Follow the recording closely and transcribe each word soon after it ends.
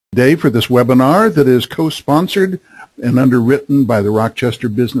Today for this webinar that is co-sponsored and underwritten by the Rochester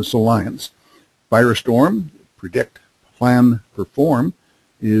Business Alliance. Firestorm, Predict, Plan, Perform,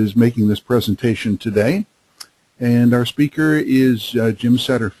 is making this presentation today, and our speaker is Jim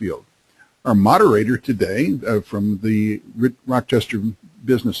Satterfield. Our moderator today from the Rochester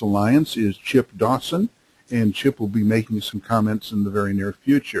Business Alliance is Chip Dawson, and Chip will be making some comments in the very near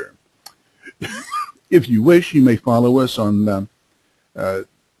future. If you wish, you may follow us on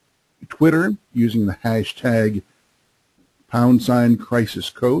Twitter using the hashtag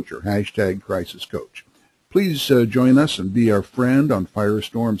 #CrisisCoach or hashtag CrisisCoach. Please join us and be our friend on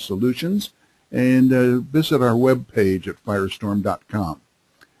Firestorm Solutions and visit our webpage at firestorm.com.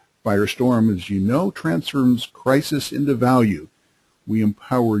 Firestorm, as you know, transforms crisis into value. We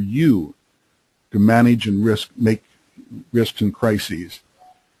empower you to manage and make risks and crises.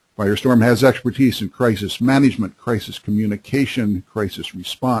 Firestorm has expertise in crisis management, crisis communication, crisis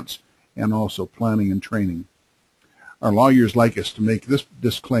response, and also planning and training. Our lawyers like us to make this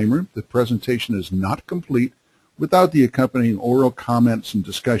disclaimer: the presentation is not complete without the accompanying oral comments and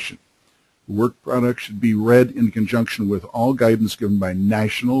discussion. The work product should be read in conjunction with all guidance given by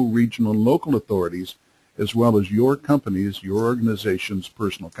national, regional, and local authorities, as well as your company's, your organization's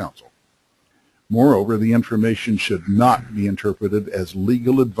personal counsel. Moreover, the information should not be interpreted as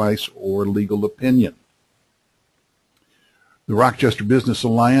legal advice or legal opinion. The Rochester Business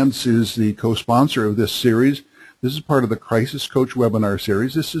Alliance is the co-sponsor of this series. This is part of the Crisis Coach webinar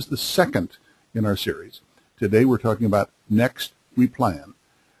series. This is the second in our series. Today we're talking about Next We Plan.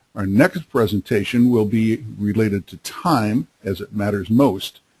 Our next presentation will be related to time as it matters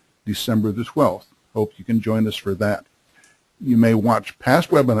most, December the 12th. Hope you can join us for that. You may watch past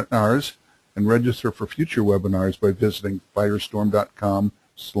webinars and register for future webinars by visiting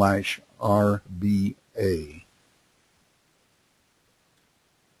firestorm.com/RBA.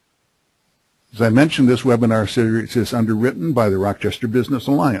 As I mentioned, this webinar series is underwritten by the Rochester Business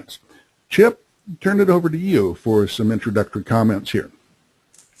Alliance. Chip, turn it over to you for some introductory comments here.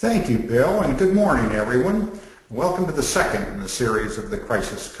 Thank you, Bill, and good morning, everyone. Welcome to the second in the series of the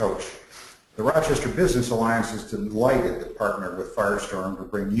Crisis Coach. The Rochester Business Alliance is delighted to partner with Firestorm to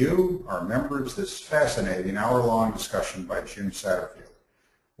bring you, our members, this fascinating hour-long discussion by Jim Satterfield,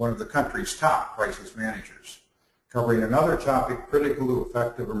 one of the country's top crisis managers, covering another topic critical to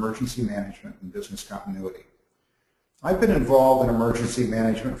effective emergency management and business continuity. I've been involved in emergency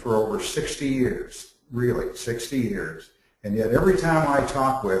management for over 60 years, really 60 years, and yet every time I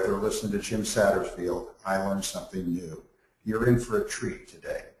talk with or listen to Jim Satterfield, I learn something new. You're in for a treat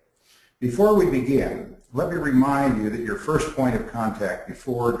today. Before we begin, let me remind you that your first point of contact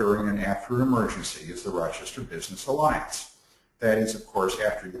before, during, and after an emergency is the Rochester Business Alliance. That is, of course,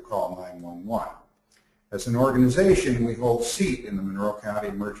 after you call 911. As an organization, we hold seat in the Monroe County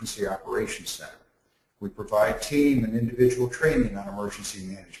Emergency Operations Center. We provide team and individual training on emergency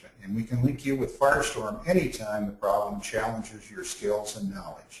management, and we can link you with Firestorm anytime the problem challenges your skills and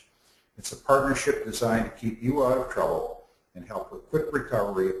knowledge. It's a partnership designed to keep you out of trouble and help with quick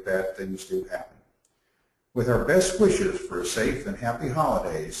recovery if bad things do happen. With our best wishes for a safe and happy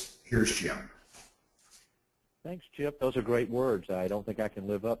holidays, here's Jim. Thanks, Chip. Those are great words. I don't think I can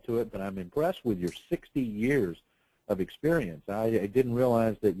live up to it, but I'm impressed with your 60 years of experience. I didn't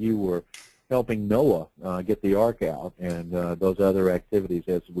realize that you were helping NOAA get the Ark out and those other activities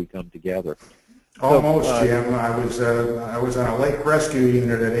as we come together. Almost, Jim. I was on a lake rescue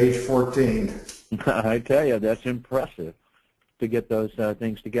unit at age 14. I tell you, that's impressive to get those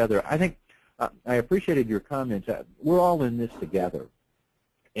things together. I think I appreciated your comments. We're all in this together,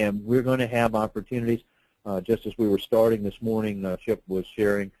 and we're going to have opportunities. Just as we were starting this morning, Chip was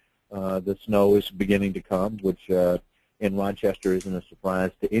sharing the snow is beginning to come, which in Rochester isn't a surprise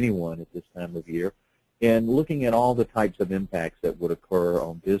to anyone at this time of year, and looking at all the types of impacts that would occur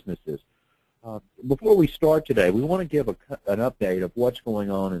on businesses. Before we start today, we want to give an update of what's going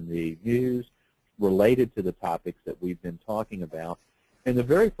on in the news related to the topics that we've been talking about. And the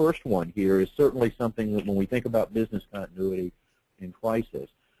very first one here is certainly something that when we think about business continuity in crisis,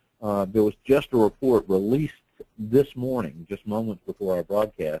 there was just a report released this morning, just moments before our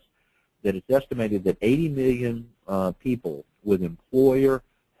broadcast, that it's estimated that 80 million people with employer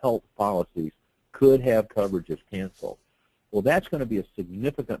health policies could have coverages canceled. Well, that's going to be a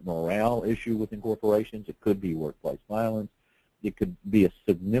significant morale issue within corporations. It could be workplace violence. It could be a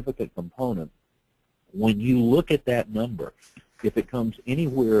significant component. When you look at that number, if it comes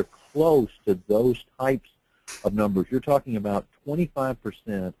anywhere close to those types of numbers, you're talking about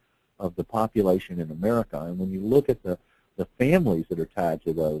 25% of the population in America. And when you look at the families that are tied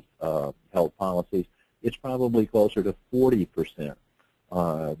to those health policies, it's probably closer to 40%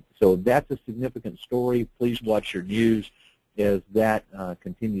 So that's a significant story. Please watch your news as that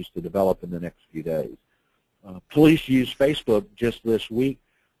continues to develop in the next few days. Police used Facebook just this week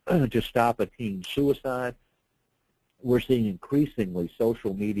to stop a teen suicide. We're seeing increasingly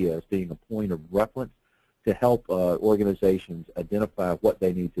social media as being a point of reference to help organizations identify what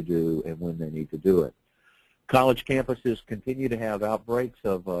they need to do and when they need to do it. College campuses continue to have outbreaks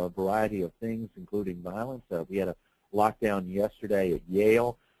of a variety of things, including violence. We had a lockdown yesterday at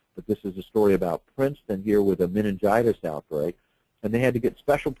Yale, but this is a story about Princeton here with a meningitis outbreak, and they had to get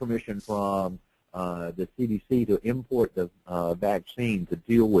special permission from the CDC to import the vaccine to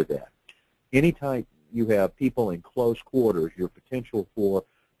deal with that. Anytime you have people in close quarters, your potential for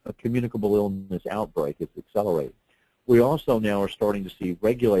a communicable illness outbreak is accelerating. We also now are starting to see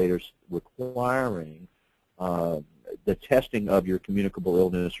regulators requiring the testing of your communicable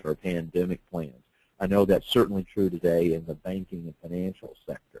illness or pandemic plans. I know that's certainly true today in the banking and financial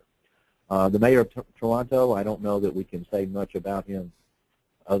sector. The mayor of Toronto, I don't know that we can say much about him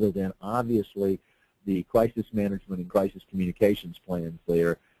other than obviously the crisis management and crisis communications plans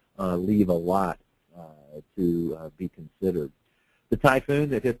there leave a lot to be considered. The typhoon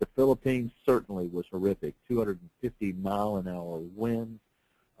that hit the Philippines certainly was horrific. 250-mile-an-hour winds,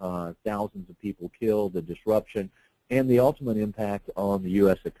 thousands of people killed, the disruption, and the ultimate impact on the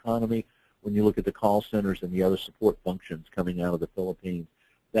U.S. economy. When you look at the call centers and the other support functions coming out of the Philippines,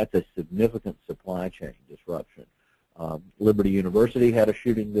 that's a significant supply chain disruption. Liberty University had a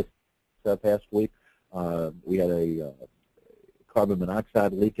shooting this past week. We had a carbon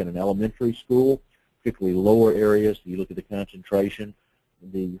monoxide leak in an elementary school, particularly lower areas. You look at the concentration,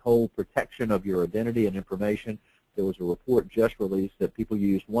 the whole protection of your identity and information. There was a report just released that people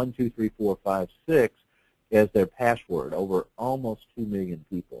used 1, 2, 3, 4, 5, 6 as their password, over almost 2 million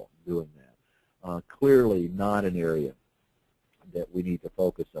people doing that. Clearly not an area that we need to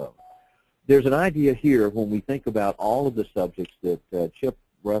focus on. There's an idea here when we think about all of the subjects that Chip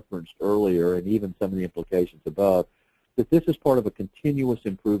referenced earlier and even some of the implications above, that this is part of a continuous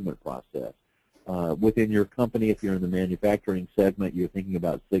improvement process. Within your company, if you're in the manufacturing segment, you're thinking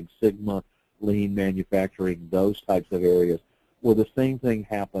about Six Sigma, lean manufacturing, those types of areas. Well, the same thing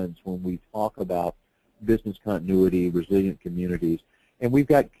happens when we talk about business continuity, resilient communities, and we've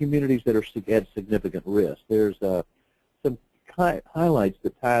got communities that are at significant risk. There's some highlights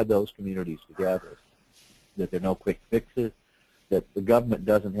that tie those communities together, that there are no quick fixes, that the government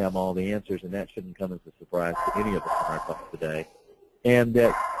doesn't have all the answers, and that shouldn't come as a surprise to any of us in our talk today, and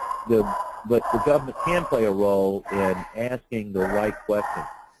that but the government can play a role in asking the right questions.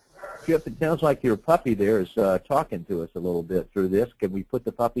 Chip, it sounds like your puppy there is talking to us a little bit through this. Can we put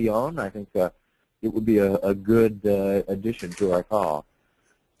the puppy on? I think it would be a good addition to our call.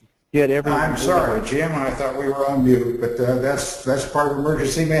 I'm sorry, Jim. I thought we were on mute, but that's part of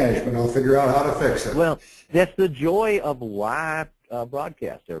emergency management. I'll figure out how to fix it. Well, that's the joy of live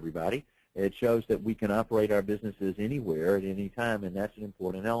broadcast, everybody. It shows that we can operate our businesses anywhere at any time, and that's an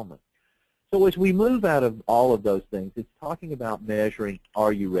important element. So as we move out of all of those things, it's talking about measuring,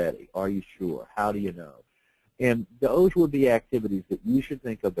 are you ready? Are you sure? How do you know? And those would be activities that you should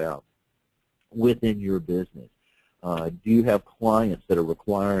think about within your business. Do you have clients that are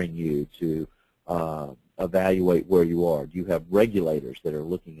requiring you to evaluate where you are? Do you have regulators that are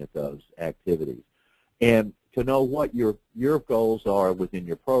looking at those activities? And to know what your goals are within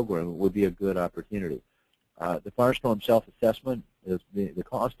your program would be a good opportunity. The Firestorm self-assessment, the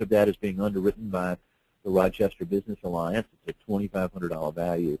cost of that is being underwritten by the Rochester Business Alliance. It's a $2,500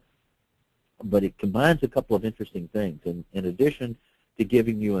 value. But it combines a couple of interesting things. In addition to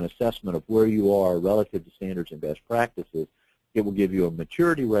giving you an assessment of where you are relative to standards and best practices, it will give you a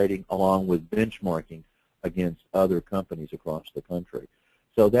maturity rating along with benchmarking against other companies across the country.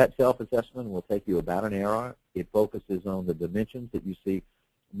 So that self-assessment will take you about an hour. It focuses on the dimensions that you see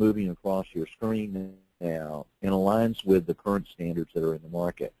moving across your screen now and aligns with the current standards that are in the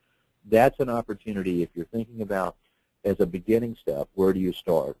market. That's an opportunity if you're thinking about, as a beginning step, where do you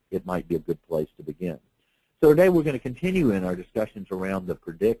start? It might be a good place to begin. So today we're going to continue in our discussions around the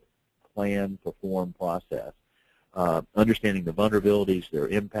predict, plan, perform process, understanding the vulnerabilities, their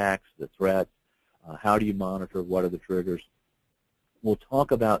impacts, the threats, how do you monitor, what are the triggers. We'll talk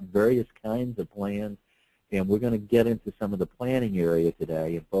about various kinds of plans, and we're going to get into some of the planning area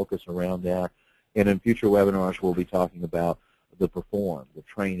today and focus around that. And in future webinars, we'll be talking about the perform, the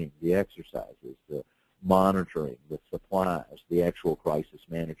training, the exercises, the monitoring, the supplies, the actual crisis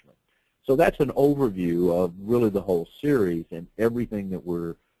management. So that's an overview of really the whole series and everything that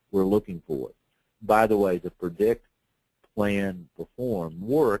we're looking for. By the way, the predict, plan, perform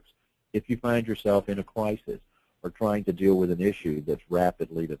works if you find yourself in a crisis or trying to deal with an issue that's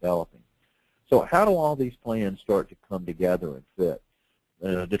rapidly developing. So how do all these plans start to come together and fit?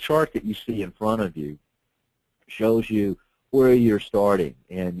 The chart that you see in front of you shows you where you're starting,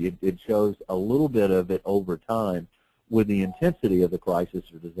 and it shows a little bit of it over time with the intensity of the crisis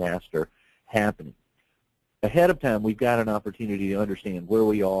or disaster happening. Ahead of time, we've got an opportunity to understand where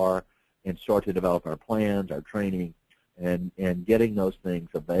we are and start to develop our plans, our training, and getting those things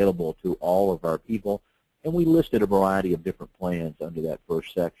available to all of our people. And we listed a variety of different plans under that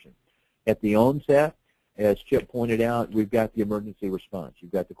first section. At the onset, as Chip pointed out, we've got the emergency response.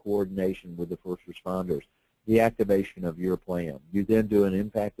 You've got the coordination with the first responders, the activation of your plan. You then do an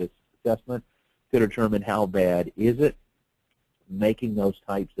impact assessment to determine how bad is it, making those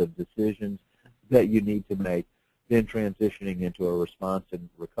types of decisions that you need to make, then transitioning into a response and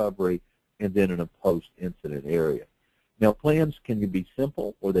recovery, and then in a post-incident area. Now, plans can be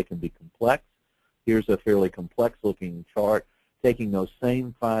simple or they can be complex. Here's a fairly complex-looking chart taking those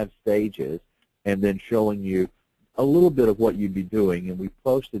same 5 stages and then showing you a little bit of what you'd be doing. And we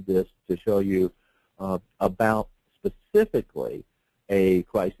posted this to show you about specifically a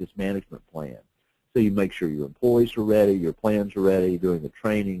crisis management plan. So you make sure your employees are ready, your plans are ready, doing the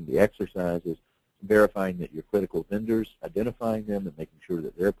training, the exercises, verifying that your critical vendors, identifying them and making sure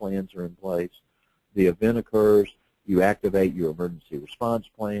that their plans are in place. The event occurs, you activate your emergency response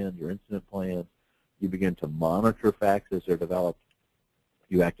plan, your incident plan. You begin to monitor facts as they're developed.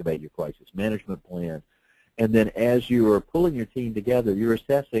 You activate your crisis management plan. And then as you are pulling your team together, you're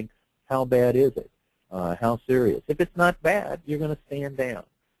assessing how bad is it, how serious. If it's not bad, you're going to stand down.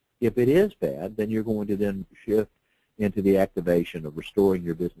 If it is bad, then you're going to then shift into the activation of restoring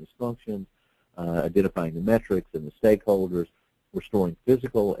your business functions, identifying the metrics and the stakeholders, restoring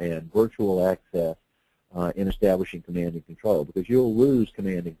physical and virtual access, and establishing command and control, because you'll lose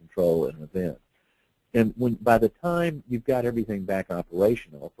command and control in an event. And by the time you've got everything back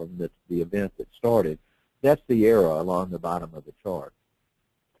operational from the event that started, that's the arrow along the bottom of the chart.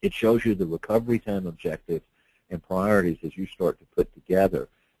 It shows you the recovery time objectives and priorities as you start to put together.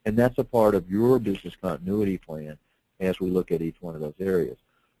 And that's a part of your business continuity plan as we look at each one of those areas.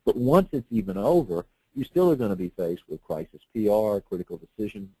 But once it's even over, you still are going to be faced with crisis PR, critical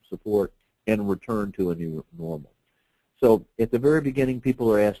decision support, and return to a new normal. So at the very beginning,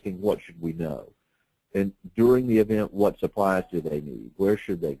 people are asking, what should we know? And during the event, what supplies do they need? Where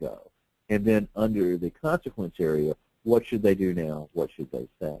should they go? And then under the consequence area, what should they do now? What should they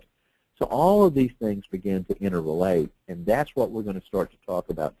say? So all of these things begin to interrelate, and that's what we're going to start to talk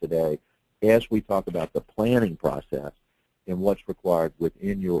about today as we talk about the planning process and what's required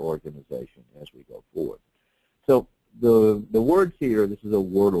within your organization as we go forward. So the words here, this is a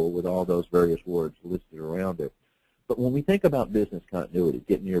wordle with all those various words listed around it. But when we think about business continuity,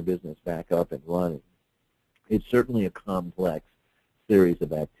 getting your business back up and running, it's certainly a complex series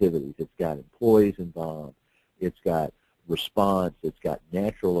of activities. It's got employees involved. It's got response. It's got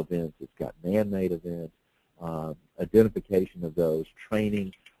natural events. It's got man-made events, identification of those,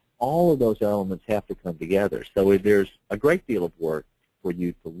 training. All of those elements have to come together. So there's a great deal of work for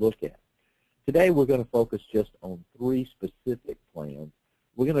you to look at. Today we're going to focus just on 3 specific plans.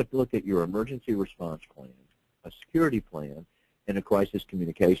 We're going to look at your emergency response plan, a security plan, and a crisis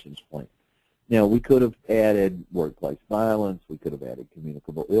communications plan. Now, we could have added workplace violence. We could have added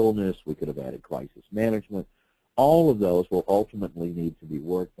communicable illness. We could have added crisis management. All of those will ultimately need to be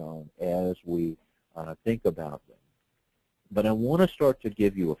worked on as we think about them. But I want to start to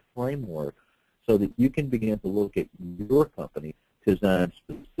give you a framework so that you can begin to look at your company to design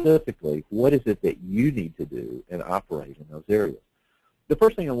specifically what is it that you need to do and operate in those areas. The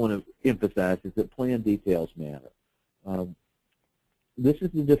first thing I want to emphasize is that plan details matter. This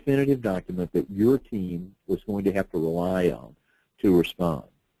is the definitive document that your team was going to have to rely on to respond.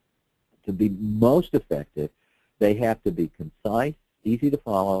 To be most effective, they have to be concise, easy to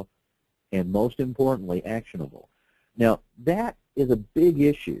follow, and most importantly, actionable. Now, that is a big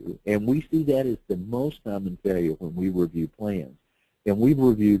issue, and we see that as the most common failure when we review plans. And we've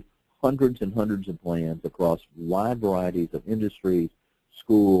reviewed hundreds and hundreds of plans across wide varieties of industries,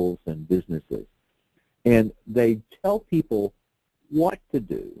 schools, and businesses. And they tell people what to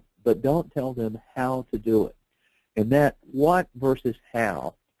do, but don't tell them how to do it. And that what versus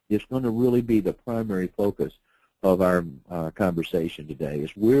how is going to really be the primary focus of our conversation today,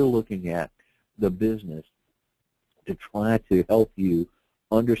 as we're looking at the business to try to help you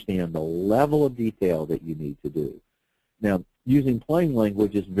understand the level of detail that you need to do. Now, using plain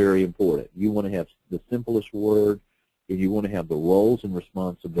language is very important. You want to have the simplest word, and you want to have the roles and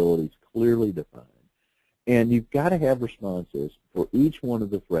responsibilities clearly defined. And you've got to have responses for each one of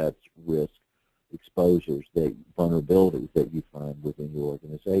the threats, risks, exposures, vulnerabilities that you find within your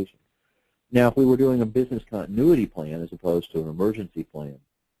organization. Now, if we were doing a business continuity plan as opposed to an emergency plan,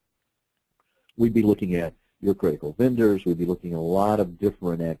 we'd be looking at your critical vendors, we'd be looking at a lot of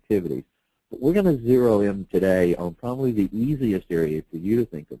different activities. But we're going to zero in today on probably the easiest area for you to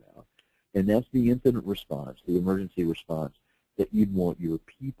think about, and that's the incident response, the emergency response that you'd want your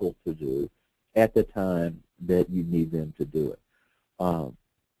people to do at the time that you need them to do it.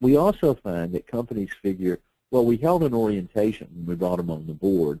 We also find that companies figure, well, we held an orientation when we brought them on the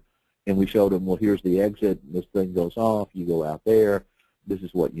board, and we showed them, well, here's the exit, this thing goes off, you go out there, this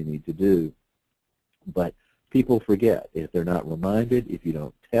is what you need to do. But people forget. If they're not reminded, if you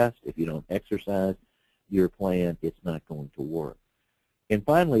don't test, if you don't exercise your plan, it's not going to work. And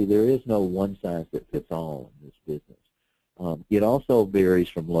finally, there is no one size that fits all in this business. It also varies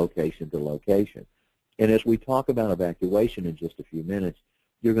from location to location. And as we talk about evacuation in just a few minutes,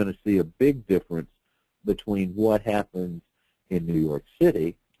 you're going to see a big difference between what happens in New York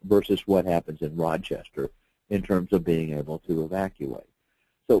City versus what happens in Rochester in terms of being able to evacuate.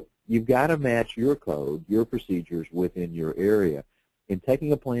 So you've got to match your code, your procedures within your area. And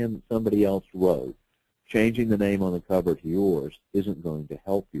taking a plan that somebody else wrote, changing the name on the cover to yours isn't going to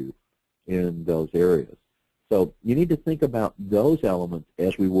help you in those areas. So you need to think about those elements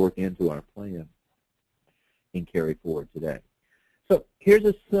as we work into our plan and carry forward today. So here's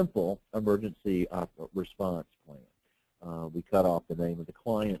a simple emergency response plan. We cut off the name of the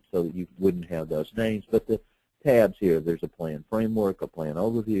client so that you wouldn't have those names, but the tabs here, there's a plan framework, a plan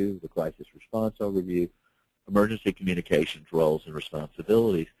overview, the crisis response overview, emergency communications roles and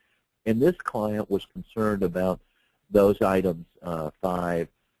responsibilities. And this client was concerned about those items 5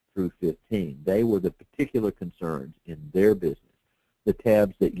 through 15. They were the particular concerns in their business. The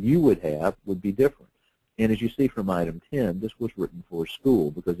tabs that you would have would be different. And as you see from item 10, this was written for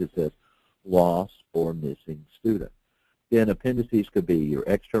school because it says lost or missing student. Then appendices could be your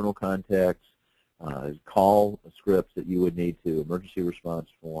external contacts, call scripts that you would need to, emergency response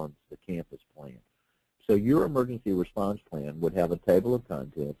forms, the campus plan. So your emergency response plan would have a table of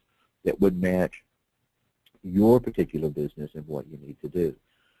contents that would match your particular business and what you need to do.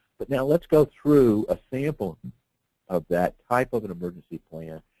 But now let's go through a sample of that type of an emergency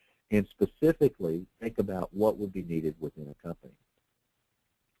plan and specifically think about what would be needed within a company.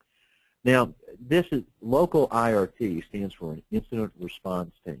 Now, this is local IRT stands for an incident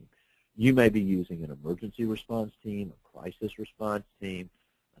response team. You may be using an emergency response team, a crisis response team,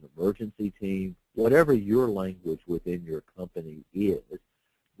 an emergency team, whatever your language within your company is,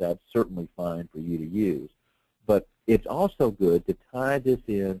 that's certainly fine for you to use. But it's also good to tie this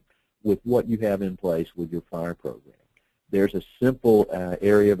in with what you have in place with your fire program. There's a simple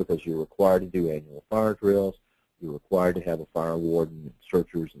area because you're required to do annual fire drills. You're required to have a fire warden and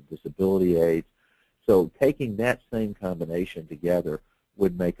searchers and disability aides. So taking that same combination together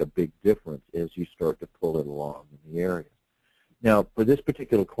would make a big difference as you start to pull it along in the area. Now, for this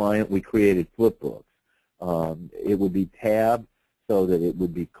particular client, we created flip books. It would be tabbed so that it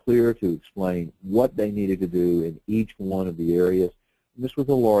would be clear to explain what they needed to do in each one of the areas. And this was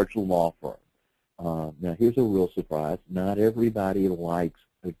a large law firm. Now, here's a real surprise. Not everybody likes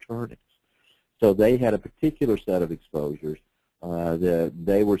attorneys. So they had a particular set of exposures that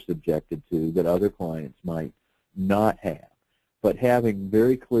they were subjected to that other clients might not have. But having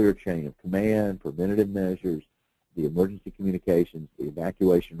very clear chain of command, preventative measures, the emergency communications, the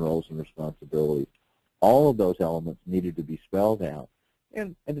evacuation roles and responsibilities, all of those elements needed to be spelled out,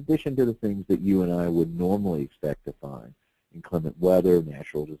 and in addition to the things that you and I would normally expect to find, inclement weather,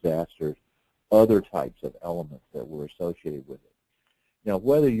 natural disasters, other types of elements that were associated with it. Now,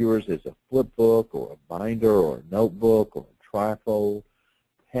 whether yours is a flip book or a binder or a notebook or a trifold,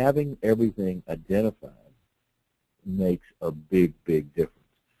 having everything identified makes a big, big difference.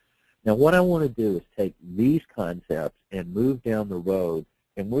 Now, what I want to do is take these concepts and move down the road,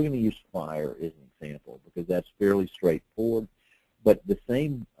 and we're going to use fire as an example because that's fairly straightforward, but the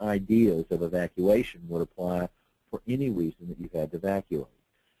same ideas of evacuation would apply for any reason that you had to evacuate.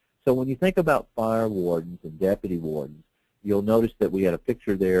 So when you think about fire wardens and deputy wardens, you'll notice that we had a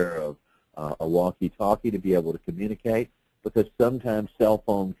picture there of a walkie-talkie to be able to communicate because sometimes cell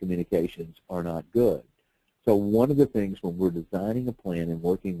phone communications are not good. So one of the things when we're designing a plan and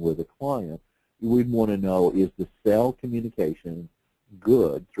working with a client, we'd want to know, is the cell communication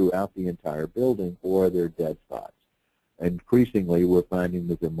good throughout the entire building, or are there dead spots? Increasingly, we're finding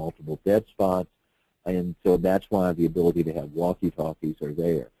that there are multiple dead spots, and so that's why the ability to have walkie-talkies are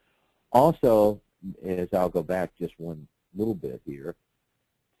there. Also, as I'll go back just one little bit here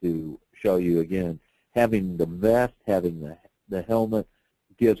to show you again, having the vest, having the helmet,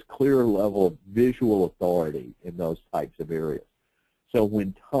 gives clear level of visual authority in those types of areas. So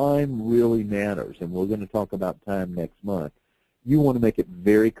when time really matters, and we're going to talk about time next month, you want to make it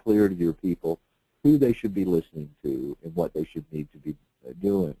very clear to your people who they should be listening to and what they should need to be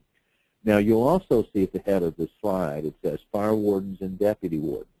doing. Now, you'll also see at the head of this slide, it says fire wardens and deputy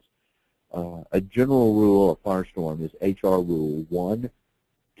wardens. A general rule of Firestorm is HR Rule 1,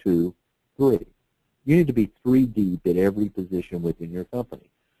 2, 3. You need to be 3 deep at every position within your company.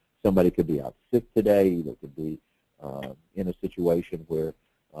 Somebody could be out sick today. They could be in a situation where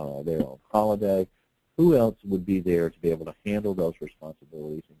they're on holiday. Who else would be there to be able to handle those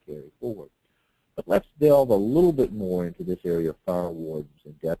responsibilities and carry forward? But let's delve a little bit more into this area of fire wardens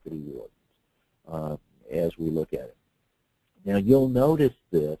and deputy wardens as we look at it. Now, you'll notice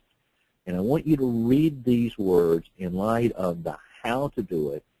this, and I want you to read these words in light of the how to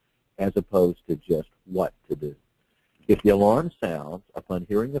do it as opposed to just what to do. If the alarm sounds, upon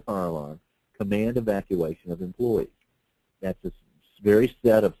hearing the fire alarm, command evacuation of employees. That's a very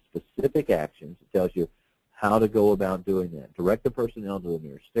set of specific actions. It tells you how to go about doing that. Direct the personnel to the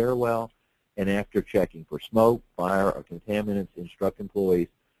nearest stairwell, and after checking for smoke, fire, or contaminants, instruct employees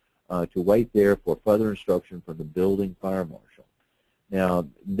to wait there for further instruction from the building fire marshal. Now,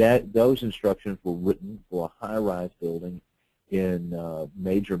 those instructions were written for a high-rise building in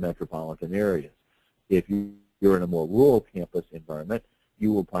major metropolitan areas. If you're in a more rural campus environment,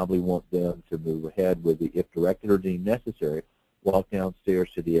 you will probably want them to move ahead with the, if directed or deemed necessary, walk downstairs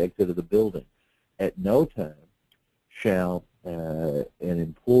to the exit of the building. At no time shall a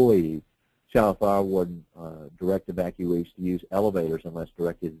fire warden direct evacuees to use elevators unless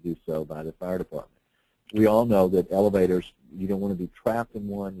directed to do so by the fire department. We all know that elevators, you don't want to be trapped in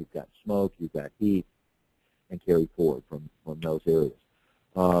one. You've got smoke, you've got heat, and carry forward from those areas.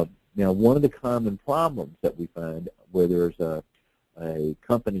 Now, one of the common problems that we find where there's a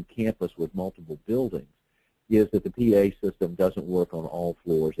company campus with multiple buildings is that the PA system doesn't work on all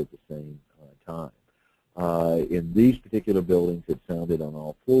floors at the same time. In these particular buildings, it sounded on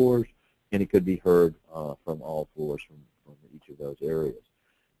all floors, and it could be heard from all floors from each of those areas.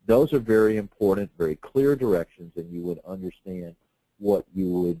 Those are very important, very clear directions, and you would understand what you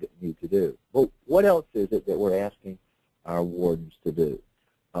would need to do. But what else is it that we're asking our wardens to do?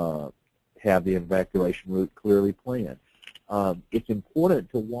 Have the evacuation route clearly planned. It's important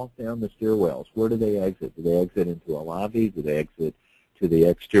to walk down the stairwells. Where do they exit? Do they exit into a lobby? Do they exit to the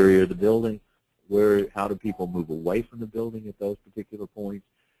exterior of the building? How do people move away from the building at those particular points?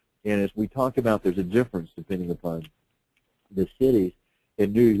 And as we talked about, there's a difference depending upon the cities.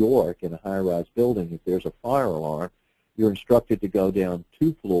 In New York, in a high-rise building, if there's a fire alarm, you're instructed to go down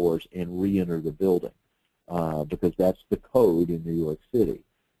 2 floors and re-enter the building because that's the code in New York City.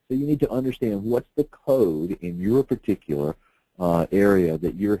 So you need to understand what's the code in your particular area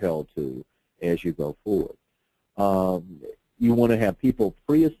that you're held to as you go forward. You want to have people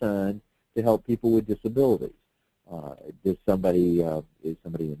pre-assigned to help people with disabilities. Is somebody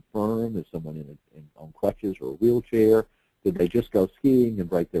infirm? Is someone on crutches or a wheelchair? Did they just go skiing and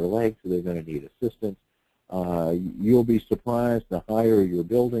break their legs, so they're going to need assistance? You'll be surprised, the higher your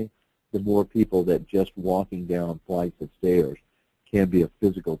building, the more people that just walking down flights of stairs can be a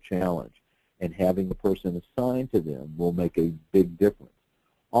physical challenge. And having a person assigned to them will make a big difference.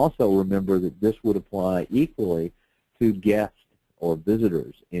 Also remember that this would apply equally to guests or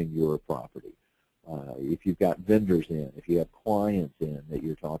visitors in your property. If you've got vendors in, if you have clients in that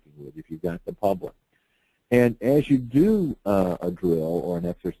you're talking with, if you've got the public. And as you do a drill or an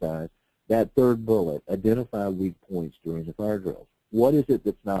exercise, that third bullet, identify weak points during the fire drills. What is it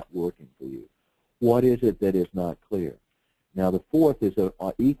that's not working for you? What is it that is not clear? Now, the fourth is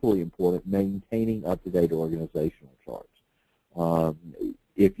equally important, maintaining up-to-date organizational charts.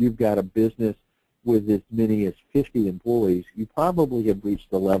 If you've got a business with as many as 50 employees, you probably have reached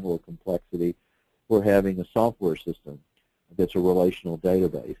the level of complexity for having a software system that's a relational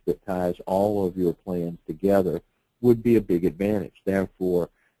database that ties all of your plans together would be a big advantage. Therefore,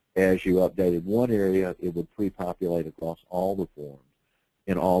 as you updated one area, it would pre-populate across all the forms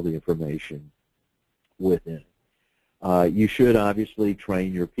and all the information within it. You should obviously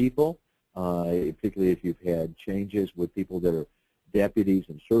train your people, particularly if you've had changes with people that are deputies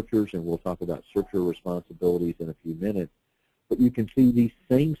and searchers, and we'll talk about searcher responsibilities in a few minutes. But you can see these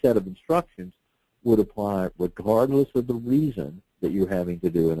same set of instructions would apply regardless of the reason that you're having to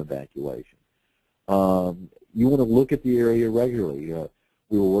do an evacuation. You want to look at the area regularly.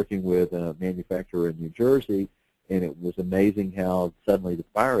 We were working with a manufacturer in New Jersey, and it was amazing how suddenly the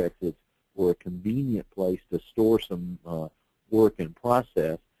fire exits were a convenient place to store some work in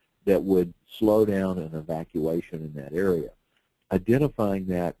process that would slow down an evacuation in that area. identifying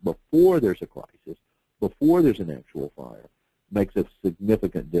that before there's a crisis, before there's an actual fire, makes a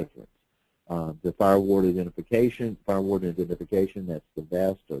significant difference. The fire warden identification, that's the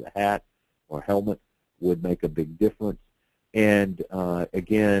vest or the hat or helmet, would make a big difference. And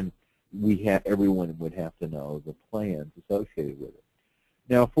again, everyone would have to know the plans associated with it.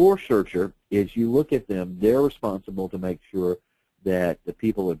 Now, for searcher, as you look at them, they're responsible to make sure that the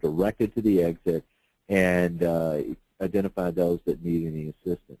people are directed to the exit and identify those that need any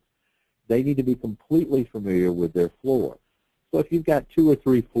assistance. They need to be completely familiar with their floor. So if you've got 2 or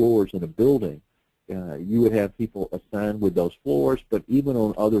 3 floors in a building, you would have people assigned with those floors, but even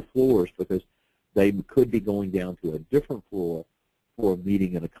on other floors, because they could be going down to a different floor for a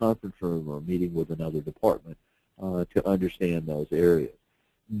meeting in a conference room or a meeting with another department to understand those areas.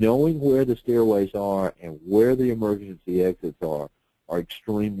 Knowing where the stairways are and where the emergency exits are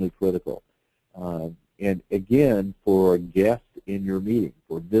extremely critical. And again, for guests in your meeting,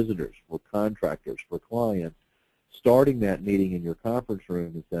 for visitors, for contractors, for clients, starting that meeting in your conference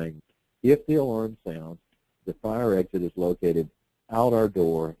room and saying, if the alarm sounds, the fire exit is located out our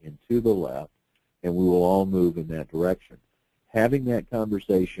door and to the left, and we will all move in that direction. Having that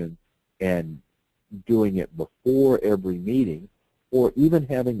conversation and doing it before every meeting, or even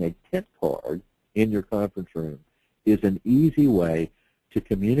having a tent card in your conference room, is an easy way to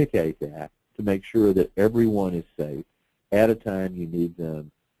communicate that, to make sure that everyone is safe at a time you need them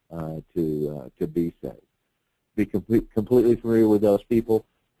to be safe. Be completely familiar with those people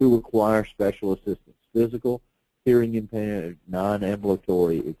who require special assistance, physical, hearing impaired,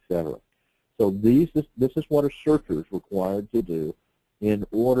 non-ambulatory, etc. So this is what a searcher is required to do in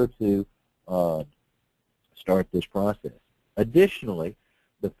order to start this process. Additionally,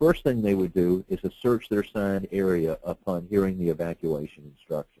 the first thing they would do is to search their assigned area upon hearing the evacuation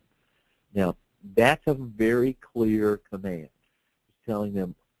instruction. Now, that's a very clear command. It's telling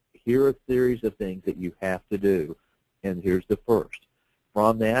them, here are a series of things that you have to do, and here's the first.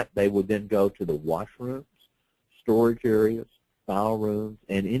 From that, they would then go to the washrooms, storage areas, file rooms,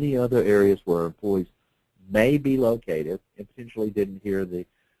 and any other areas where employees may be located and potentially didn't hear the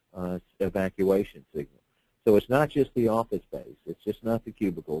evacuation signal. So it's not just the office space. It's just not the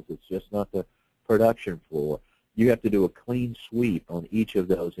cubicles. It's just not the production floor. You have to do a clean sweep on each of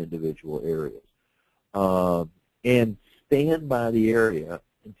those individual areas. And stand by the area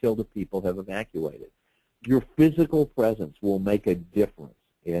until the people have evacuated. Your physical presence will make a difference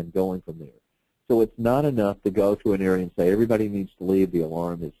in going from there. So it's not enough to go to an area and say everybody needs to leave, the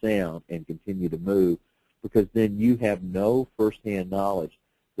alarm is sound, and continue to move, because then you have no firsthand knowledge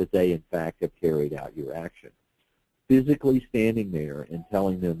that they, in fact, have carried out your action. Physically standing there and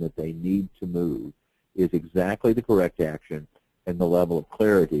telling them that they need to move is exactly the correct action, and the level of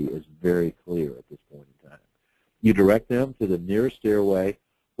clarity is very clear at this point in time. You direct them to the nearest stairway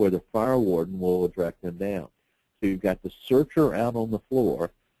where the fire warden will direct them down. So you've got the searcher out on the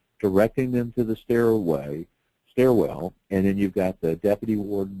floor directing them to the stairwell, and then you've got the deputy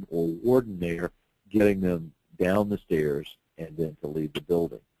warden or warden there getting them down the stairs and then to leave the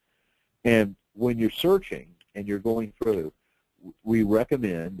building. And when you're searching and you're going through, we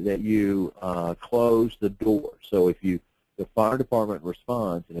recommend that you close the door. So if the fire department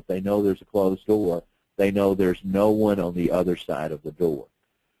responds, and if they know there's a closed door, they know there's no one on the other side of the door.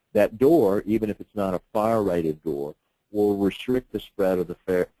 That door, even if it's not a fire-rated door, will restrict the spread of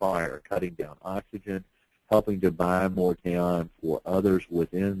the fire, cutting down oxygen, helping to buy more time for others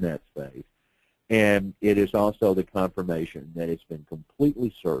within that space. And it is also the confirmation that it's been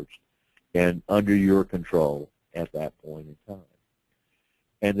completely searched and under your control at that point in time.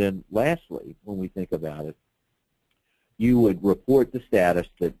 And then lastly, when we think about it, you would report the status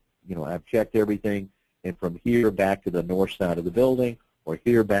that, I've checked everything, and from here back to the north side of the building, or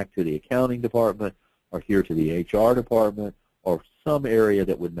here back to the accounting department, or here to the HR department, or some area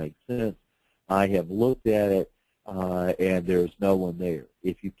that would make sense. I have looked at it, and there's no one there.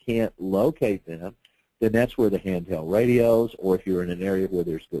 If you can't locate them, then that's where the handheld radios, or if you're in an area where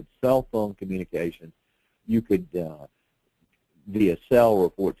there's good cell phone communication, you could, via cell,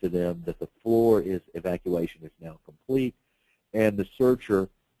 report to them that the floor evacuation is now complete, and the searcher,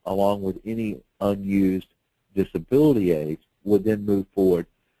 along with any unused disability aids, would then move forward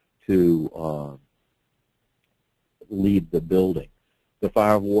to leave the building. The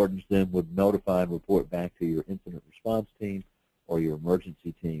fire wardens then would notify and report back to your incident response team or your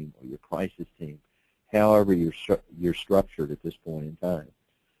emergency team or your crisis team, however you're structured at this point in time.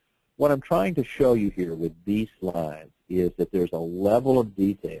 What I'm trying to show you here with these slides is that there's a level of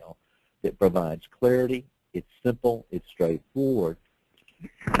detail that provides clarity. It's simple, it's straightforward,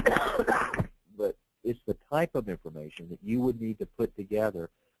 but it's the type of information that you would need to put together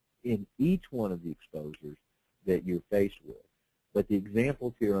in each one of the exposures that you're faced with. But the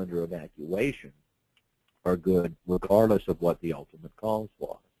examples here under evacuation are good regardless of what the ultimate cause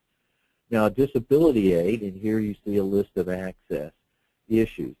was. Now, disability aid, and here you see a list of access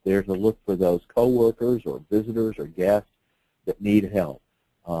issues. There's a look for those coworkers or visitors or guests that need help.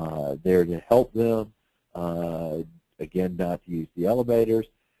 There to help them, again, not to use the elevators.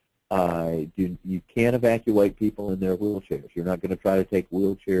 You can't evacuate people in their wheelchairs. You're not going to try to take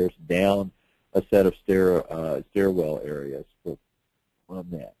wheelchairs down a set of stairwell areas from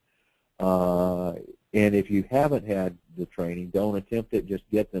that. And if you haven't had the training, don't attempt it. Just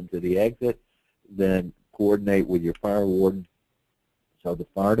get them to the exit. Then coordinate with your fire warden so the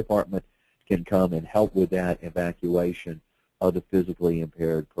fire department can come and help with that evacuation of the physically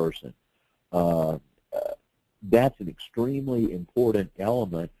impaired person. That's an extremely important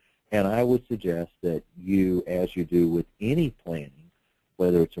element, and I would suggest that you, as you do with any planning,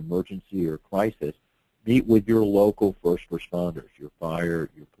 whether it's emergency or crisis, meet with your local first responders, your fire,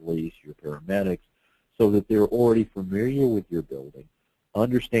 your police, your paramedics, so that they're already familiar with your building,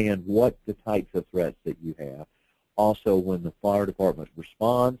 understand what the types of threats that you have. Also, when the fire department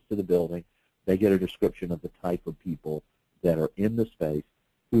responds to the building, they get a description of the type of people that are in the space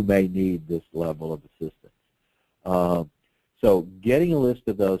who may need this level of assistance. So getting a list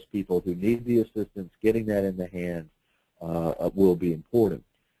of those people who need the assistance, getting that in the hands will be important.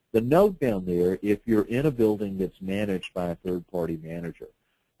 The note down there, if you're in a building that's managed by a third-party manager,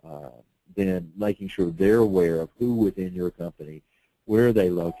 then making sure they're aware of who within your company, where are they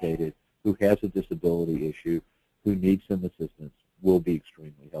located, who has a disability issue, who needs some assistance, will be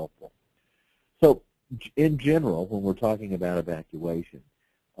extremely helpful. So in general, when we're talking about evacuation,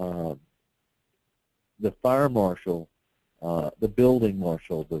 the fire marshal, the building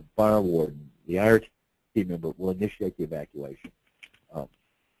marshal, the fire warden, the IRT member will initiate the evacuation.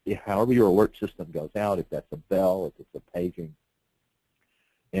 However your alert system goes out, if that's a bell, if it's a paging,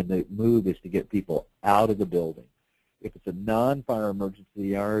 and the move is to get people out of the building. If it's a non-fire emergency,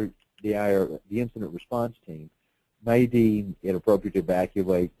 the incident response team may deem it appropriate to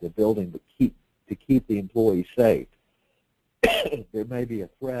evacuate the building, but to keep the employees safe. There may be a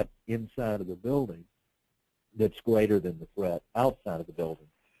threat inside of the building that's greater than the threat outside of the building.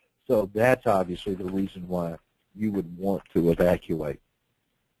 So that's obviously the reason why you would want to evacuate.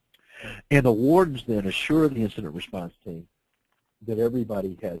 And the wardens then assure the incident response team that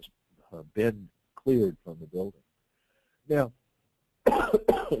everybody has been cleared from the building. Now,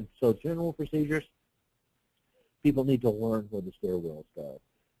 so general procedures, people need to learn where the stairwells go.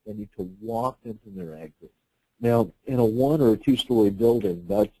 They need to walk them from their exits. Now, in a 1- or 2-story building,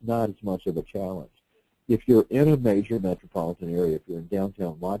 that's not as much of a challenge. If you're in a major metropolitan area, if you're in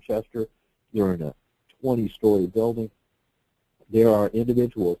downtown Rochester, you're in a 20-story building, there are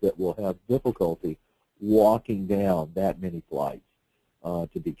individuals that will have difficulty walking down that many flights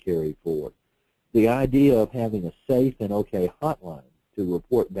to be carried forward. The idea of having a safe and okay hotline to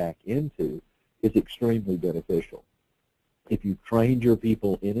report back into is extremely beneficial. If you've trained your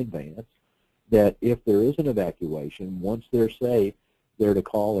people in advance that if there is an evacuation, once they're safe, they're to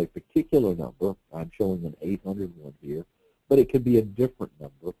call a particular number. I'm showing an 800 one here, but it could be a different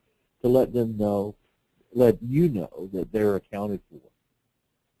number to let them know, let you know that they're accounted for.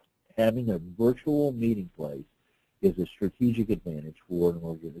 Having a virtual meeting place is a strategic advantage for an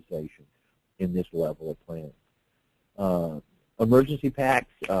organization in this level of planning. Emergency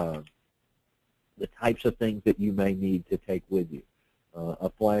packs, the types of things that you may need to take with you, a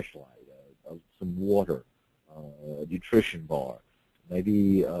flashlight, some water, a nutrition bar,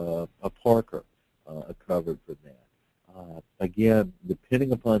 maybe a parker, a covered for that. Again,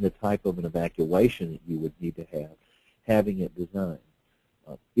 depending upon the type of an evacuation that you would need to have, having it designed.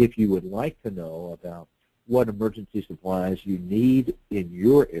 If you would like to know about what emergency supplies you need in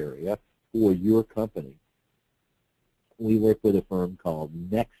your area or your company, we work with a firm called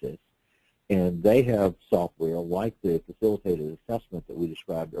Nexus, and they have software like the facilitated assessment that we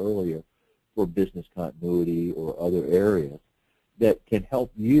described earlier for business continuity or other areas that can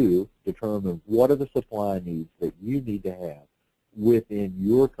help you determine what are the supply needs that you need to have within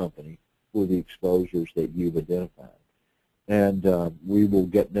your company for the exposures that you've identified. And we will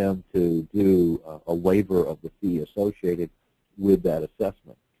get them to do a waiver of the fee associated with that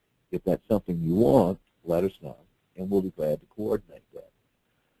assessment. If that's something you want, let us know, and we'll be glad to coordinate that.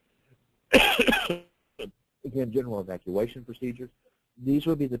 Again, general evacuation procedures. These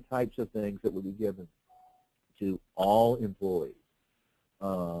would be the types of things that would be given to all employees.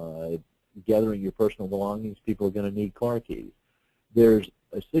 Gathering your personal belongings, people are going to need car keys. There's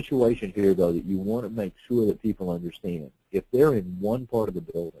a situation here, though, that you want to make sure that people understand. If they're in one part of the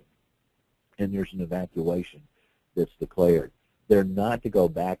building and there's an evacuation that's declared, they're not to go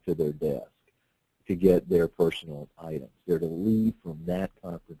back to their desk to get their personal items. They're to leave from that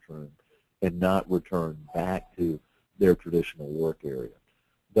conference room and not return back to their traditional work area.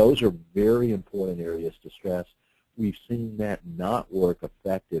 Those are very important areas to stress. We've seen that not work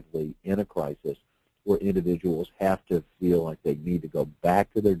effectively in a crisis where individuals have to feel like they need to go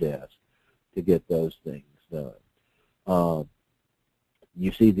back to their desk to get those things done.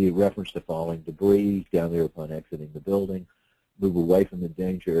 You see the reference to falling debris down there upon exiting the building. Move away from the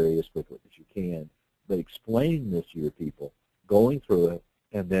danger area as quickly as you can. But explain this to your people, going through it,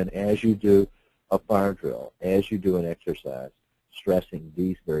 and then as you do a fire drill, as you do an exercise, stressing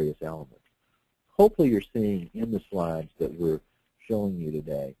these various elements. Hopefully you're seeing in the slides that we're showing you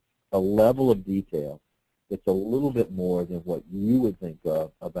today a level of detail that's a little bit more than what you would think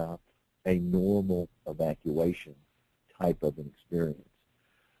of about a normal evacuation type of an experience.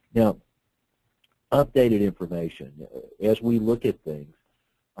 Now, updated information. As we look at things,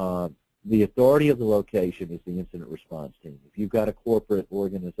 the authority of the location is the incident response team. If you've got a corporate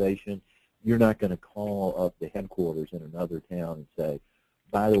organization, you're not going to call up the headquarters in another town and say,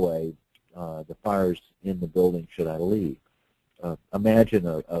 by the way, the fire's in the building, should I leave? Imagine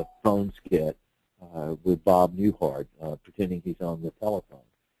a phone skit with Bob Newhart pretending he's on the telephone.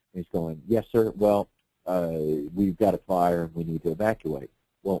 He's going, yes, sir, well, we've got a fire and we need to evacuate.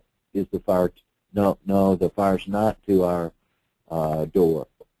 Well, is the fire, no, the fire's not to our door.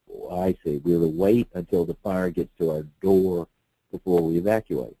 I see. We'll wait until the fire gets to our door before we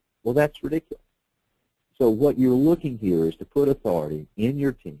evacuate. Well, that's ridiculous. So what you're looking here is to put authority in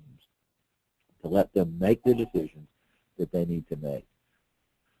your teams to let them make the decisions that they need to make.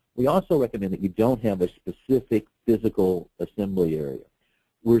 We also recommend that you don't have a specific physical assembly area.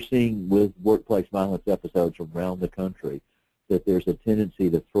 We're seeing with workplace violence episodes from around the country that there's a tendency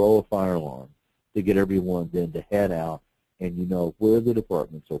to throw a fire alarm to get everyone then to head out, and you know where the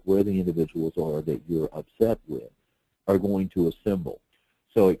departments or where the individuals are that you're upset with are going to assemble.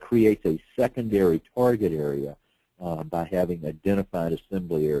 So it creates a secondary target area by having identified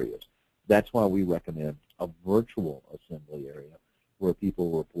assembly areas. That's why we recommend a virtual assembly area where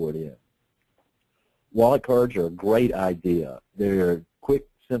people report in. Wallet cards are a great idea. They're quick,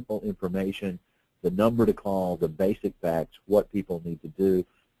 simple information, the number to call, the basic facts, what people need to do.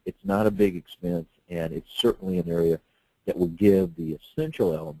 It's not a big expense, and it's certainly an area that will give the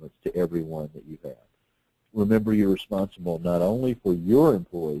essential elements to everyone that you have. Remember, you're responsible not only for your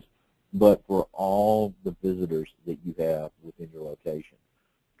employees, but for all the visitors that you have within your location.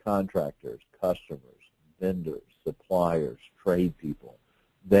 Contractors, customers, vendors, suppliers, trade people.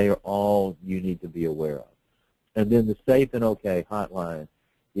 They are all you need to be aware of. And then the Safe and OK hotline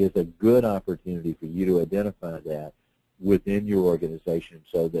is a good opportunity for you to identify that within your organization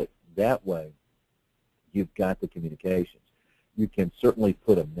so that that way you've got the communications. You can certainly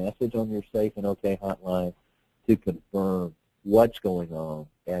put a message on your Safe and OK hotline to confirm what's going on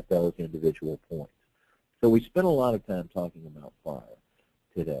at those individual points. So we spent a lot of time talking about fire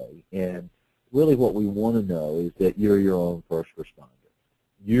today, and really what we want to know is that you're your own first responder.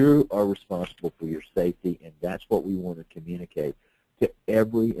 You are responsible for your safety, and that's what we want to communicate to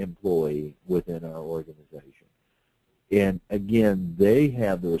every employee within our organization. And again, they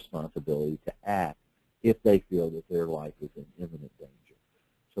have the responsibility to act if they feel that their life is in imminent danger.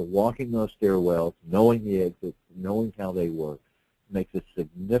 So walking those stairwells, knowing the exits, knowing how they work, makes a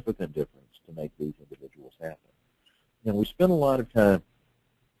significant difference to make these individuals happen. Now, we spent a lot of time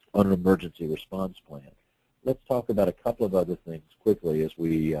on an emergency response plan. Let's talk about a couple of other things quickly as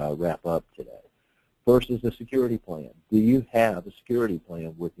we wrap up today. First is the security plan. Do you have a security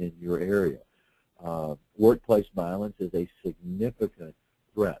plan within your area? Workplace violence is a significant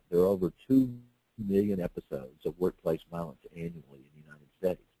threat. There are over 2 million episodes of workplace violence annually in the United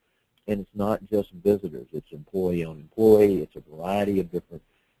States. And it's not just visitors. It's employee-owned employee. It's a variety of different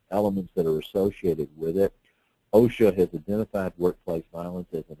elements that are associated with it. OSHA has identified workplace violence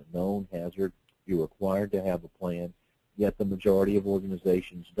as a known hazard. You're required to have a plan, yet the majority of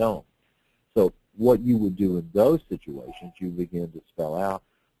organizations don't. So what you would do in those situations, you begin to spell out.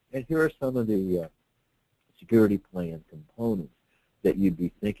 And here are some of the security plan components that you'd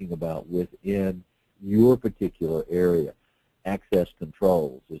be thinking about within your particular area. Access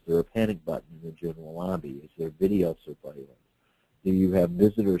controls. Is there a panic button in the general lobby? Is there video surveillance? Do you have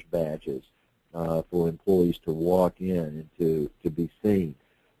visitors badges for employees to walk in and to be seen?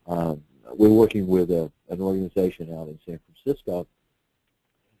 We're working with an organization out in San Francisco,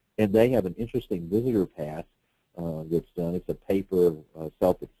 and they have an interesting visitor pass that's done. It's a paper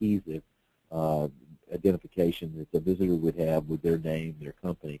self-adhesive identification that the visitor would have with their name, their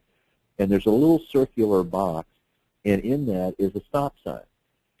company. And there's a little circular box, and in that is a stop sign.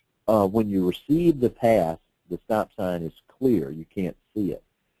 When you receive the pass, the stop sign is clear. You can't see it.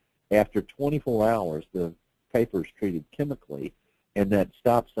 After 24 hours, the paper is treated chemically, and that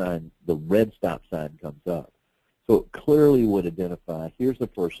stop sign, the red stop sign, comes up. So it clearly would identify, here's a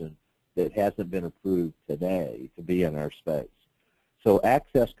person that hasn't been approved today to be in our space. So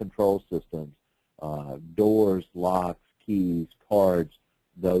access control systems, doors, locks, keys, cards,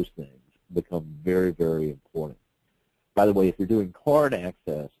 those things become very, very important. By the way, if you're doing card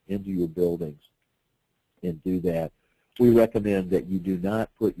access into your buildings and do that, we recommend that you do not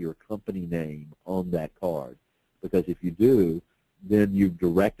put your company name on that card, because if you do, then you've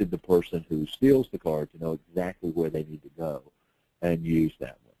directed the person who steals the card to know exactly where they need to go and use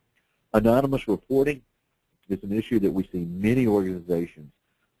that one. Anonymous reporting is an issue that we see many organizations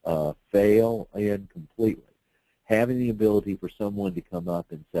fail in completely. Having the ability for someone to come up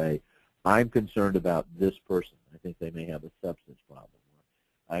and say, I'm concerned about this person. I think they may have a substance problem.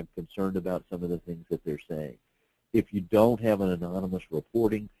 I'm concerned about some of the things that they're saying. If you don't have an anonymous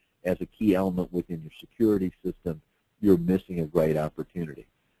reporting as a key element within your security system, you're missing a great opportunity.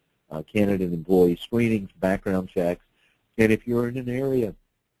 Candidate employee screenings, background checks, and if you're in an area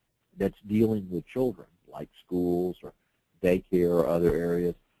that's dealing with children, like schools or daycare or other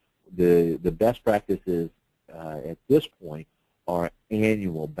areas, the best practices at this point are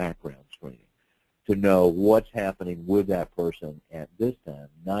annual background screening to know what's happening with that person at this time,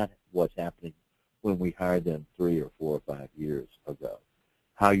 not what's happening when we hired them 3 or 4 or 5 years ago.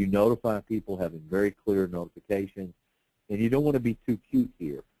 How you notify people, having very clear notifications, and you don't want to be too cute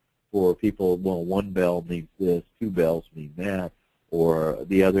here for people, well, 1 bell means this, 2 bells mean that, or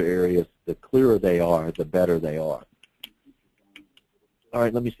the other areas. The clearer they are, the better they are. All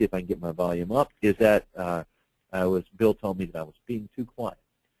right, let me see if I can get my volume up. Is that, Bill told me that I was being too quiet,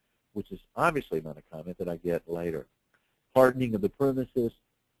 which is obviously not a comment that I get later. Hardening of the premises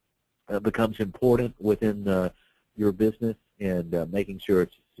becomes important within your business, and making sure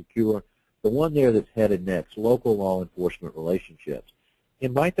it's secure. The one there that's headed next, local law enforcement relationships.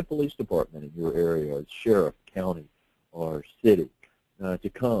 Invite the police department in your area, or sheriff, county, or city to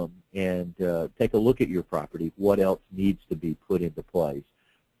come and take a look at your property, what else needs to be put into place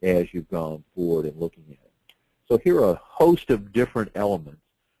as you've gone forward and looking at it. So here are a host of different elements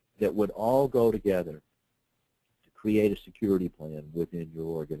that would all go together to create a security plan within your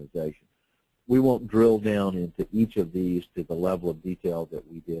organization. We won't drill down into each of these to the level of detail that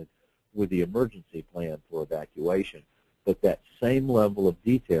we did with the emergency plan for evacuation, but that same level of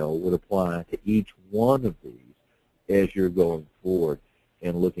detail would apply to each one of these as you're going forward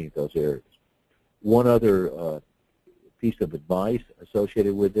and looking at those areas. One other piece of advice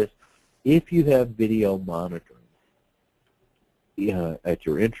associated with this, if you have video monitoring at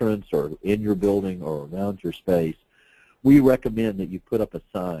your entrance or in your building or around your space, we recommend that you put up a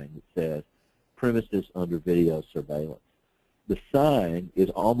sign that says, premises under video surveillance. The sign is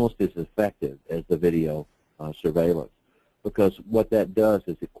almost as effective as the video surveillance, because what that does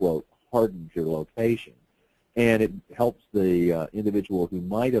is it, quote, hardens your location, and it helps the individual who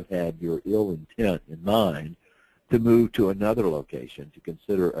might have had your ill intent in mind to move to another location, to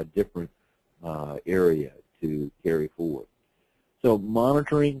consider a different area to carry forward. So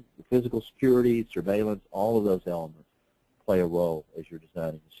monitoring, physical security, surveillance, all of those elements play a role as you're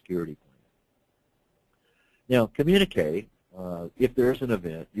designing a security plan. Now, communicating, if there's an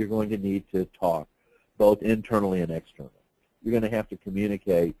event, you're going to need to talk both internally and externally. You're going to have to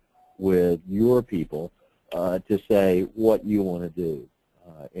communicate with your people to say what you want to do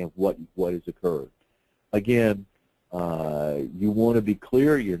and what has occurred. Again, you want to be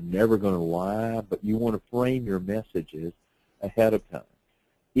clear. You're never going to lie, but you want to frame your messages ahead of time.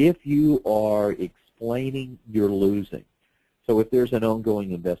 If you are explaining, you're losing. So if there's an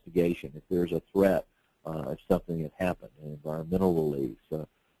ongoing investigation, if there's a threat, if something had happened, an environmental release,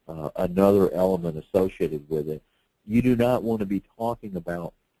 another element associated with it, you do not want to be talking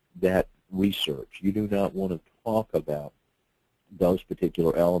about that research. You do not want to talk about those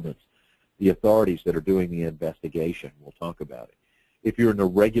particular elements. The authorities that are doing the investigation will talk about it. If you're in a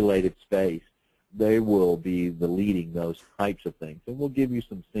regulated space, they will be leading those types of things, and we'll give you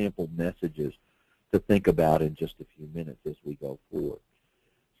some sample messages to think about in just a few minutes as we go forward.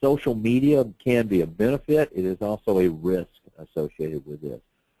 Social media can be a benefit. It is also a risk associated with this.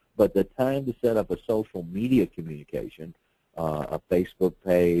 But the time to set up a social media communication, a Facebook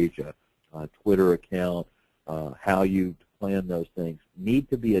page, a Twitter account, how you plan those things, need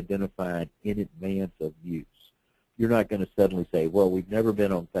to be identified in advance of use. You're not going to suddenly say, well, we've never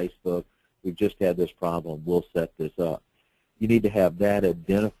been on Facebook, we've just had this problem, we'll set this up. You need to have that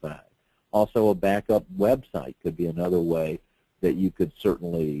identified. Also, a backup website could be another way that you could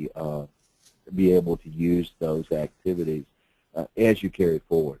certainly be able to use those activities as you carry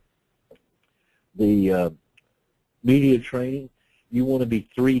forward. The media training, you want to be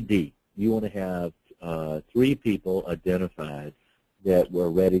 3D. You want to have 3 people identified that were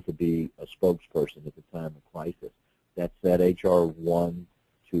ready to be a spokesperson at the time of crisis. That's that HR 1,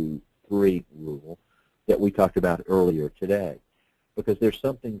 2, 3 rule that we talked about earlier today. Because there's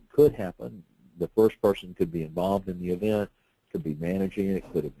something could happen. The first person could be involved in the event, could be managing it,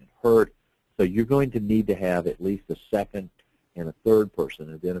 could have been hurt. So you're going to need to have at least a second and a third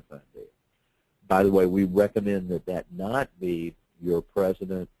person identified there. By the way, we recommend that that not be your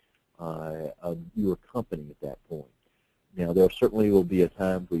president of your company at that point. Now, there certainly will be a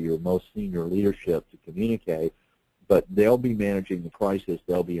time for your most senior leadership to communicate, but they'll be managing the crisis,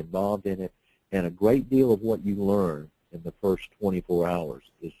 they'll be involved in it, and a great deal of what you learn in the first 24 hours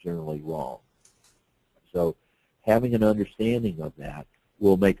is generally wrong. So having an understanding of that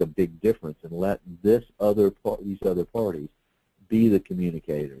will make a big difference, and let these other parties be the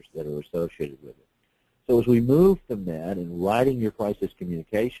communicators that are associated with it. So as we move from that and writing your crisis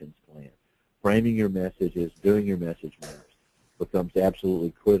communications plan, framing your messages, doing your message maps becomes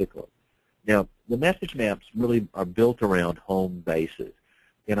absolutely critical. Now, the message maps really are built around home bases,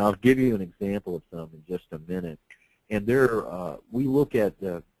 and I'll give you an example of some in just a minute. And we look at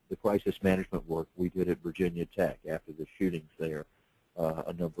the crisis management work we did at Virginia Tech after the shootings there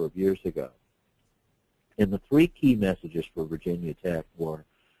a number of years ago. And the 3 key messages for Virginia Tech were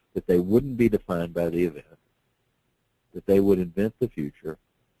that they wouldn't be defined by the event, that they would invent the future,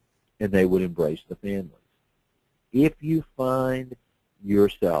 and they would embrace the families. If you find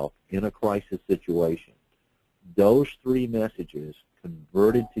yourself in a crisis situation, those 3 messages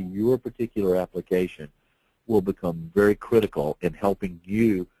converted to your particular application will become very critical in helping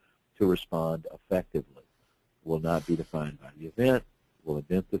you to respond effectively. Will not be defined by the event, will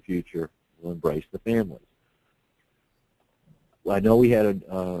invent the future, will embrace the families. I know we had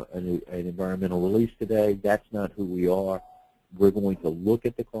an environmental release today. That's not who we are. We're going to look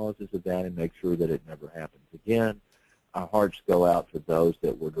at the causes of that and make sure that it never happens again. Our hearts go out to those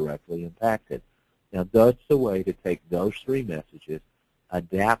that were directly impacted. Now, that's the way to take those 3 messages,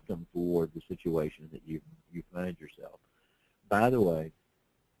 adapt them for the situation that you find yourself. By the way,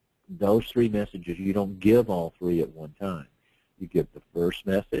 those 3 messages, you don't give all 3 at one time. You give the first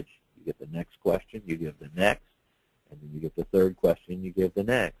message, you get the next question, you give the next, and then you get the third question, you give the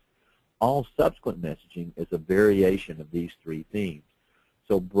next. All subsequent messaging is a variation of these 3 themes.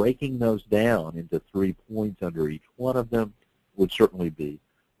 So breaking those down into 3 points under each one of them would certainly be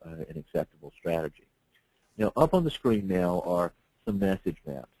an acceptable strategy. Now, up on the screen now are some message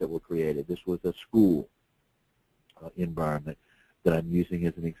maps that were created. This was a school environment that I'm using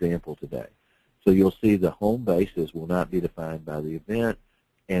as an example today. So you'll see the home bases will not be defined by the event,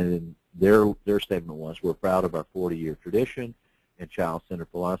 and their statement was, we're proud of our 40-year tradition and child-centered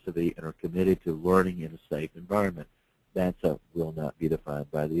philosophy and are committed to learning in a safe environment. That's a will not be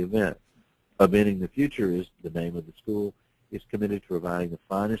defined by the event. Inventing the Future is the name of the school, is committed to providing the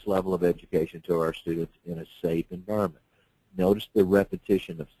finest level of education to our students in a safe environment. Notice the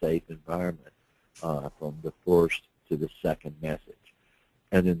repetition of safe environment from the first to the second message.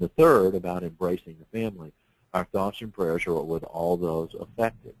 And then the third, about embracing the family, our thoughts and prayers are with all those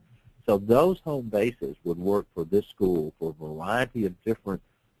affected. So those home bases would work for this school for a variety of different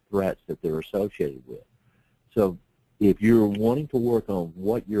threats that they're associated with. So if you're wanting to work on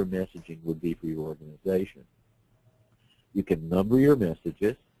what your messaging would be for your organization, you can number your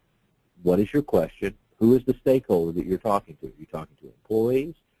messages. What is your question? Who is the stakeholder that you're talking to? Are you talking to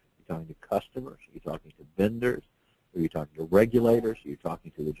employees? Are you talking to customers? Are you talking to vendors? Are you talking to regulators? Are you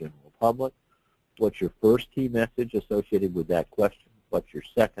talking to the general public? What's your first key message associated with that question? What's your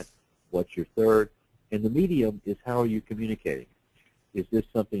second? What's your third? And the medium is, how are you communicating? Is this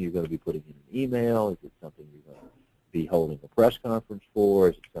something you're going to be putting in an email? Is it something you're going to be holding a press conference for?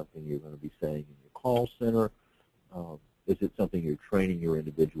 Is it something you're going to be saying in your call center? Is it something you're training your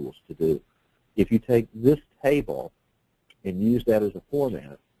individuals to do? If you take this table and use that as a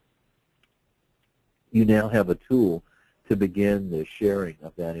format, you now have a tool to begin the sharing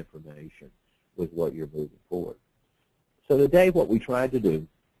of that information with what you're moving forward. So today what we tried to do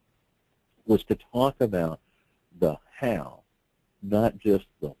was to talk about the how, not just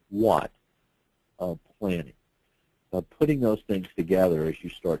the what, of planning, of putting those things together as you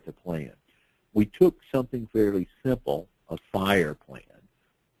start to plan. We took something fairly simple, a fire plan,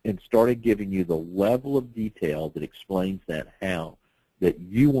 and started giving you the level of detail that explains that how that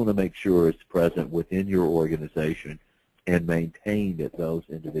you want to make sure is present within your organization and maintained at those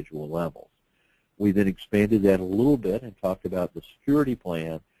individual levels. We then expanded that a little bit and talked about the security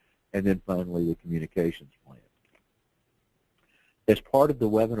plan and then finally the communications plan. As part of the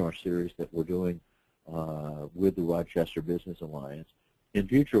webinar series that we're doing with the Rochester Business Alliance, in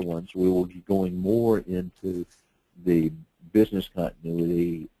future ones we will be going more into the business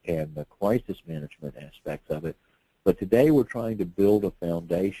continuity and the crisis management aspects of it. But today we're trying to build a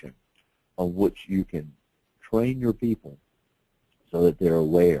foundation on which you can train your people so that they're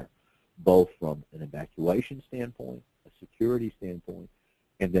aware, both from an evacuation standpoint, a security standpoint,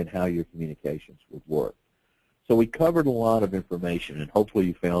 and then how your communications would work. So we covered a lot of information, and hopefully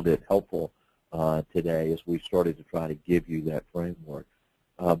you found it helpful today as we started to try to give you that framework.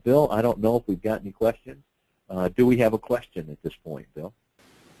 Bill, I don't know if we've got any questions. Do we have a question at this point, Bill?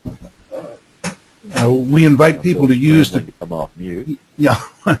 We invite people to use the come off mute. Yeah,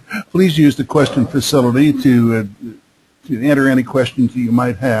 please use the question facility to enter any questions that you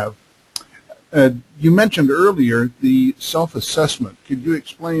might have. You mentioned earlier the self-assessment. Could you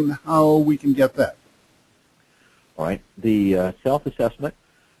explain how we can get that? All right. The self-assessment,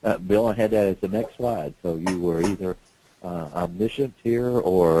 Bill, I had that as the next slide, so you were either omniscient here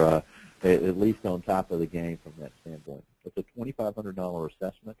or at least on top of the game from that standpoint. It's a $2,500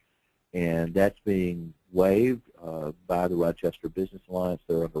 assessment, and that's being waived by the Rochester Business Alliance.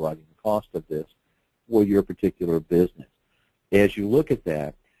 They're underwriting the cost of this for your particular business. As you look at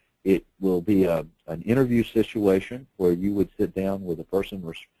that, it will be an interview situation where you would sit down with a person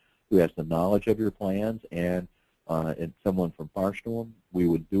who has the knowledge of your plans and someone from Firestorm. We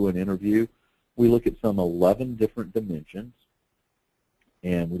would do an interview. We look at some 11 different dimensions,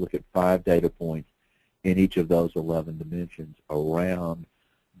 and we look at 5 data points in each of those 11 dimensions around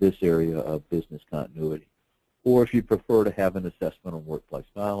this area of business continuity. Or if you prefer to have an assessment on workplace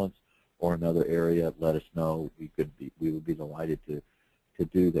violence or another area, let us know. We would be delighted to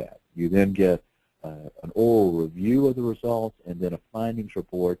do that. You then get an oral review of the results and then a findings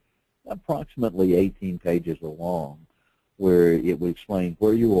report, approximately 18 pages long, where it would explain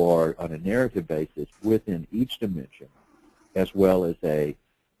where you are on a narrative basis within each dimension, as well as a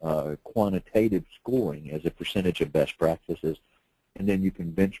quantitative scoring as a percentage of best practices, and then you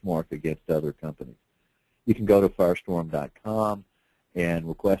can benchmark against other companies. You can go to firestorm.com and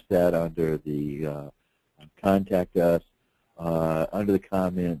request that under the contact us. Under the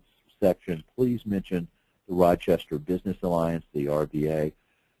comments section, please mention the Rochester Business Alliance, the RBA,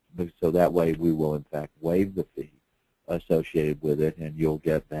 so that way we will in fact waive the fee associated with it, and you'll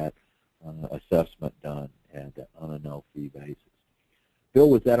get that assessment done on a no-fee basis. Bill,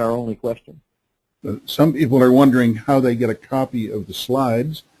 was that our only question? Some people are wondering how they get a copy of the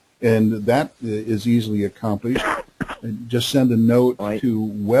slides, and that is easily accomplished. Just send a note to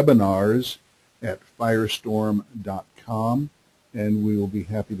webinars@firestorm.com, and we will be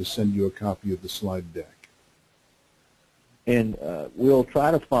happy to send you a copy of the slide deck. And we'll try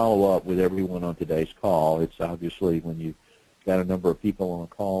to follow up with everyone on today's call. It's obviously when you've got a number of people on a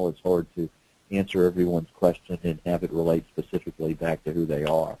call, it's hard to answer everyone's question and have it relate specifically back to who they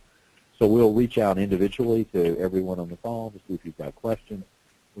are. So we'll reach out individually to everyone on the call to see if you've got questions.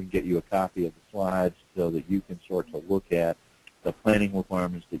 We can get you a copy of the slides so that you can start to look at the planning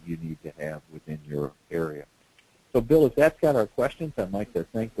requirements that you need to have within your area. So, Bill, if that's got our questions, I'd like to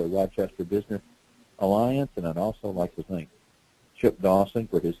thank the Rochester Business Alliance, and I'd also like to thank Chip Dawson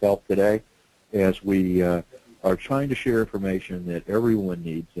for his help today as we are trying to share information that everyone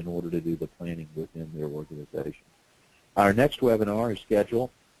needs in order to do the planning within their organization. Our next webinar is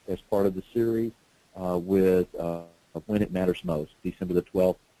scheduled as part of the series with When It Matters Most, December the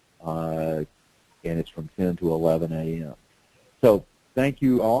 12th, and it's from 10 to 11 a.m. So thank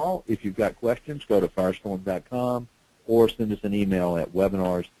you all. If you've got questions, go to firestorm.com or send us an email at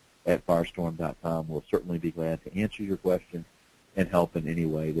webinars@firestorm.com. We'll certainly be glad to answer your questions and help in any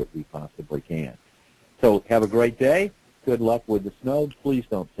way that we possibly can. So have a great day. Good luck with the snow. Please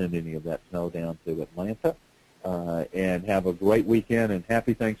don't send any of that snow down to Atlanta. And have a great weekend, and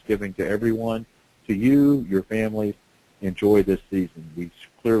happy Thanksgiving to everyone, to you, your families. Enjoy this season. We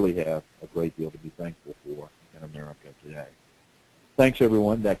clearly have a great deal to be thankful for in America today. Thanks,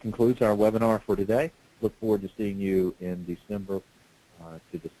 everyone. That concludes our webinar for today. Look forward to seeing you in December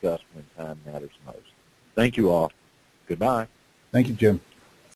to discuss when time matters most. Thank you all. Goodbye. Thank you, Jim.